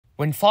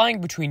When flying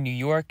between New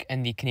York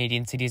and the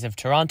Canadian cities of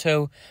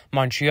Toronto,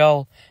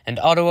 Montreal, and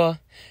Ottawa,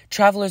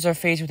 travelers are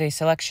faced with a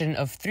selection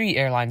of 3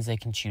 airlines they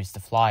can choose to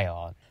fly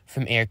on,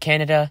 from Air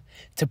Canada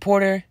to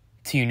Porter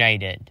to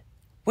United.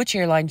 Which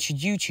airline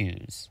should you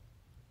choose?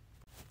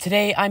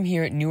 Today, I'm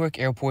here at Newark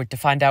Airport to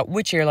find out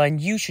which airline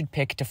you should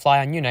pick to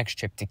fly on your next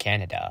trip to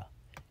Canada.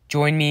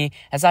 Join me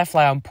as I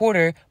fly on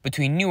Porter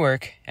between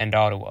Newark and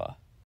Ottawa.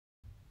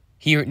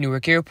 Here at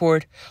Newark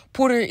Airport,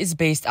 Porter is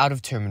based out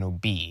of Terminal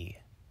B.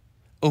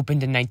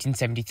 Opened in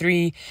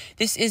 1973,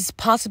 this is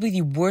possibly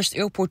the worst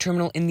airport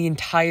terminal in the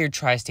entire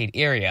tri-state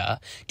area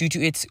due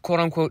to its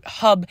quote-unquote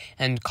hub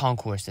and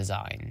concourse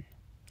design.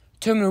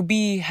 Terminal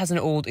B has an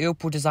old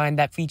airport design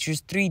that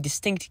features 3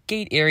 distinct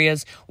gate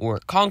areas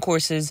or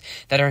concourses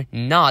that are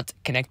not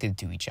connected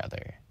to each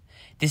other.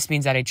 This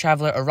means that a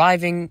traveler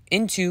arriving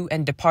into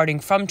and departing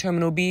from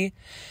Terminal B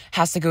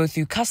has to go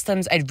through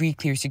customs and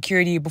re-clear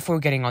security before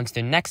getting onto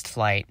their next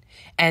flight,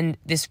 and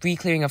this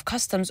re-clearing of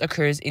customs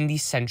occurs in the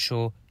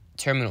central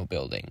terminal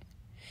building.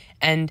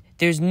 And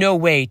there's no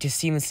way to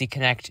seamlessly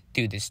connect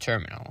through this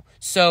terminal.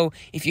 So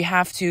if you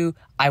have to,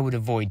 I would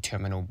avoid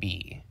Terminal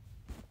B.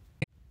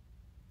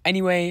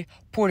 Anyway,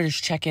 Porter's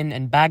check-in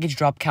and baggage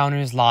drop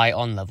counters lie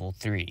on level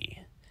 3,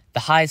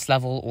 the highest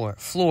level or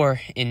floor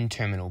in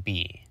Terminal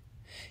B.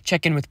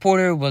 Check-in with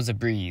Porter was a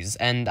breeze,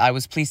 and I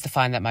was pleased to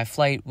find that my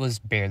flight was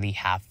barely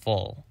half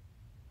full.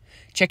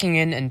 Checking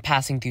in and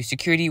passing through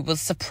security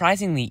was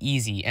surprisingly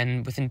easy,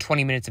 and within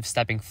 20 minutes of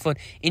stepping foot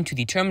into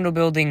the terminal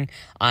building,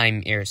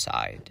 I'm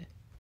airside.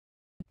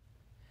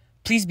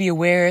 Please be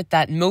aware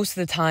that most of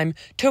the time,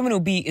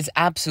 Terminal B is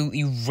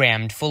absolutely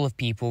rammed full of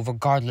people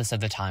regardless of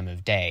the time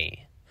of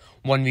day.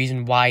 One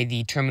reason why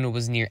the terminal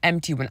was near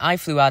empty when I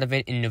flew out of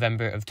it in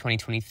November of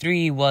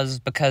 2023 was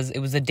because it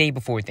was the day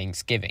before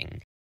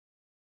Thanksgiving.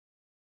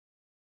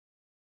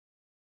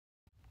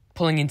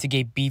 Pulling into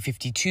gate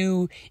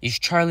B52 is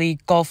Charlie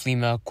Golf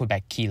Lima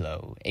Quebec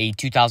Kilo, a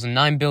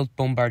 2009-built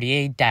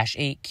Bombardier Dash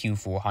 8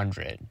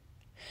 Q400.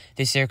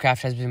 This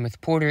aircraft has been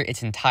with Porter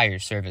its entire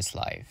service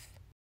life.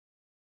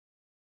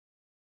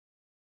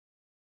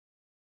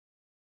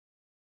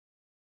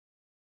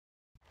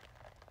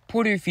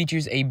 Porter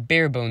features a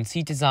bare-bones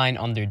seat design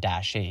on their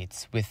Dash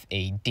 8s, with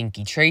a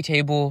dinky tray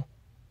table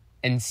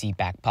and seat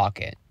back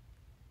pocket.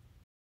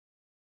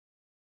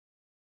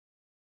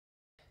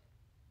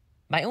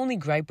 My only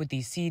gripe with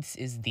these seats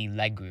is the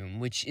legroom,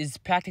 which is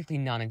practically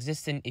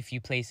non-existent if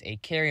you place a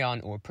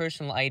carry-on or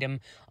personal item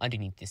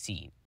underneath the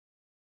seat.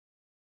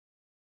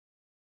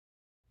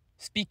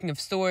 Speaking of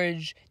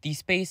storage, the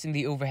space in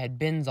the overhead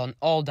bins on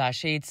all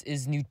Dash 8s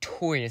is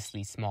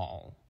notoriously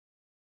small.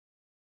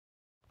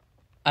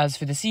 As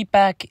for the seat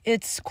back,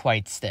 it's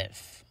quite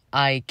stiff.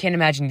 I can't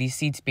imagine these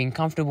seats being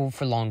comfortable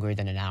for longer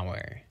than an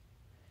hour.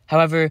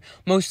 However,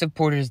 most of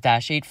Porter's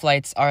Dash 8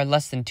 flights are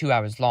less than 2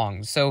 hours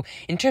long, so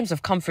in terms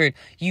of comfort,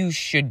 you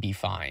should be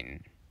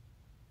fine.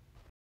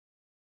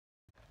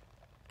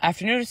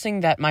 After noticing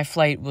that my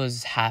flight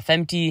was half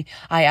empty,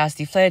 I asked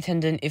the flight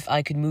attendant if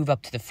I could move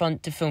up to the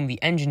front to film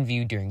the engine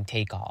view during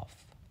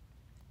takeoff.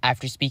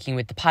 After speaking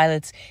with the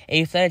pilots,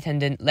 a flight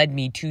attendant led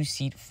me to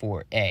seat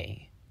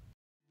 4A.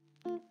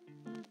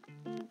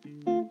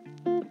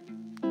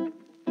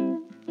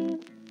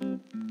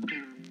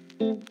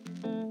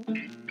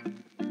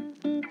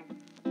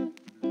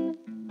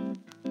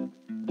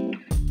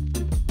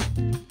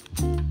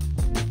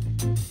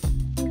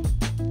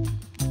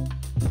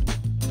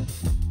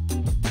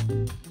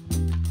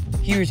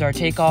 Here's our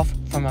takeoff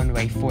from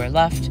runway 4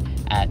 left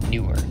at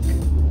Newark.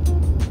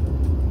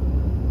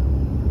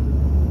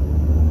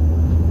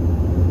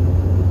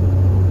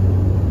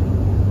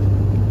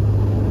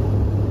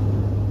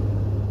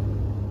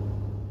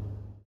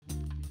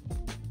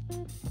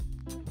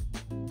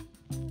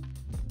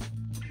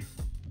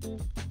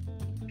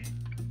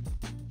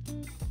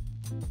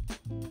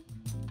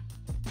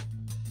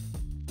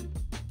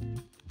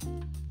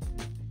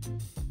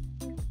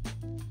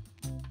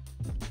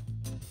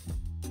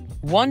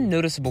 One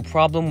noticeable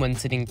problem when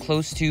sitting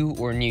close to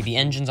or near the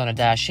engines on a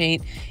Dash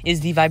 8 is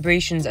the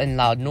vibrations and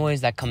loud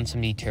noise that comes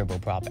from the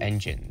turboprop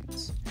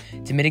engines.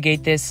 To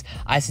mitigate this,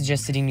 I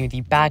suggest sitting near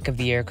the back of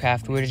the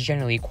aircraft where it is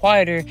generally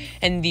quieter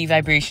and the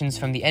vibrations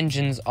from the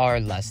engines are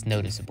less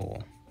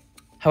noticeable.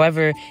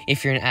 However,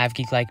 if you're an av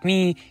geek like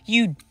me,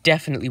 you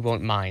definitely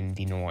won't mind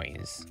the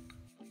noise.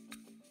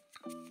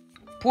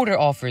 Porter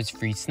offers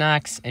free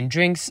snacks and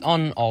drinks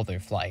on all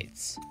their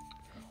flights.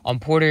 On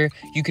Porter,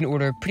 you can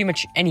order pretty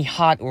much any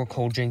hot or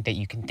cold drink that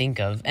you can think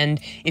of, and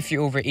if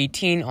you're over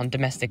 18 on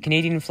domestic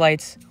Canadian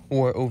flights,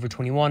 or over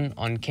 21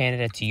 on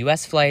Canada to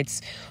US flights,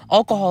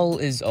 alcohol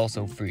is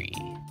also free.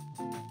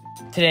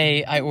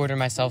 Today, I order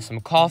myself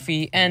some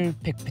coffee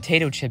and pick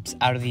potato chips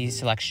out of the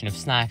selection of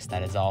snacks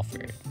that is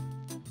offered.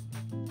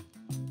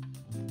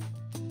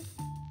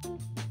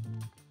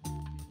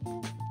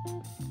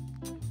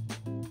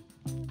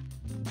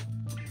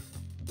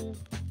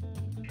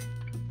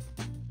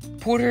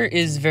 Porter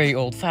is very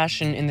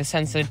old-fashioned in the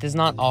sense that it does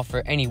not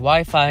offer any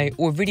Wi-Fi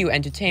or video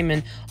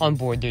entertainment on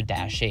board their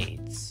Dash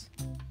 8s.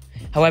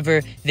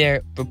 However,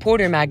 their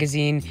Reporter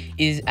magazine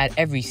is at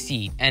every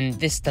seat, and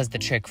this does the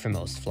trick for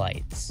most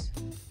flights.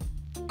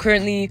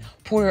 Currently,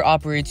 Porter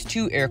operates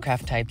 2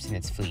 aircraft types in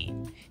its fleet,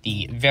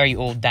 the very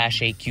old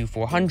Dash 8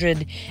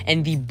 Q400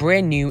 and the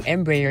brand new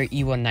Embraer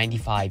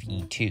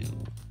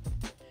E195-E2.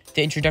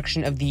 The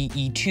introduction of the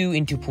E2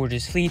 into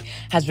Porter's fleet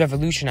has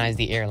revolutionized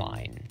the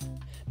airline.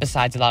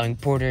 Besides allowing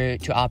Porter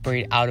to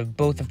operate out of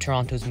both of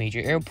Toronto's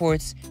major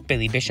airports,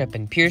 Billy Bishop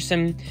and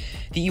Pearson,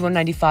 the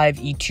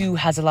E195-E2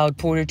 has allowed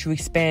Porter to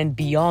expand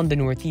beyond the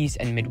Northeast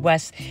and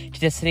Midwest to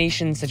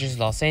destinations such as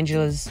Los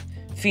Angeles,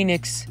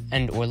 Phoenix,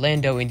 and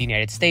Orlando in the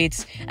United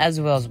States, as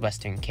well as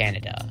Western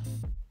Canada.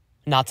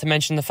 Not to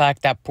mention the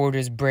fact that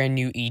Porter's brand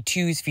new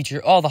E2s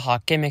feature all the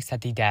hot gimmicks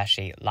that the Dash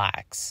 8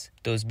 lacks,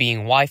 those being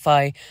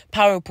Wi-Fi,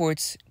 power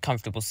ports,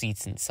 comfortable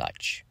seats, and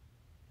such.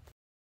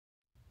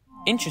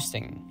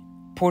 Interesting.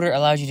 Porter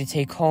allows you to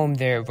take home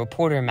their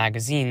Reporter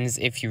magazines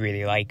if you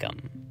really like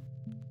them.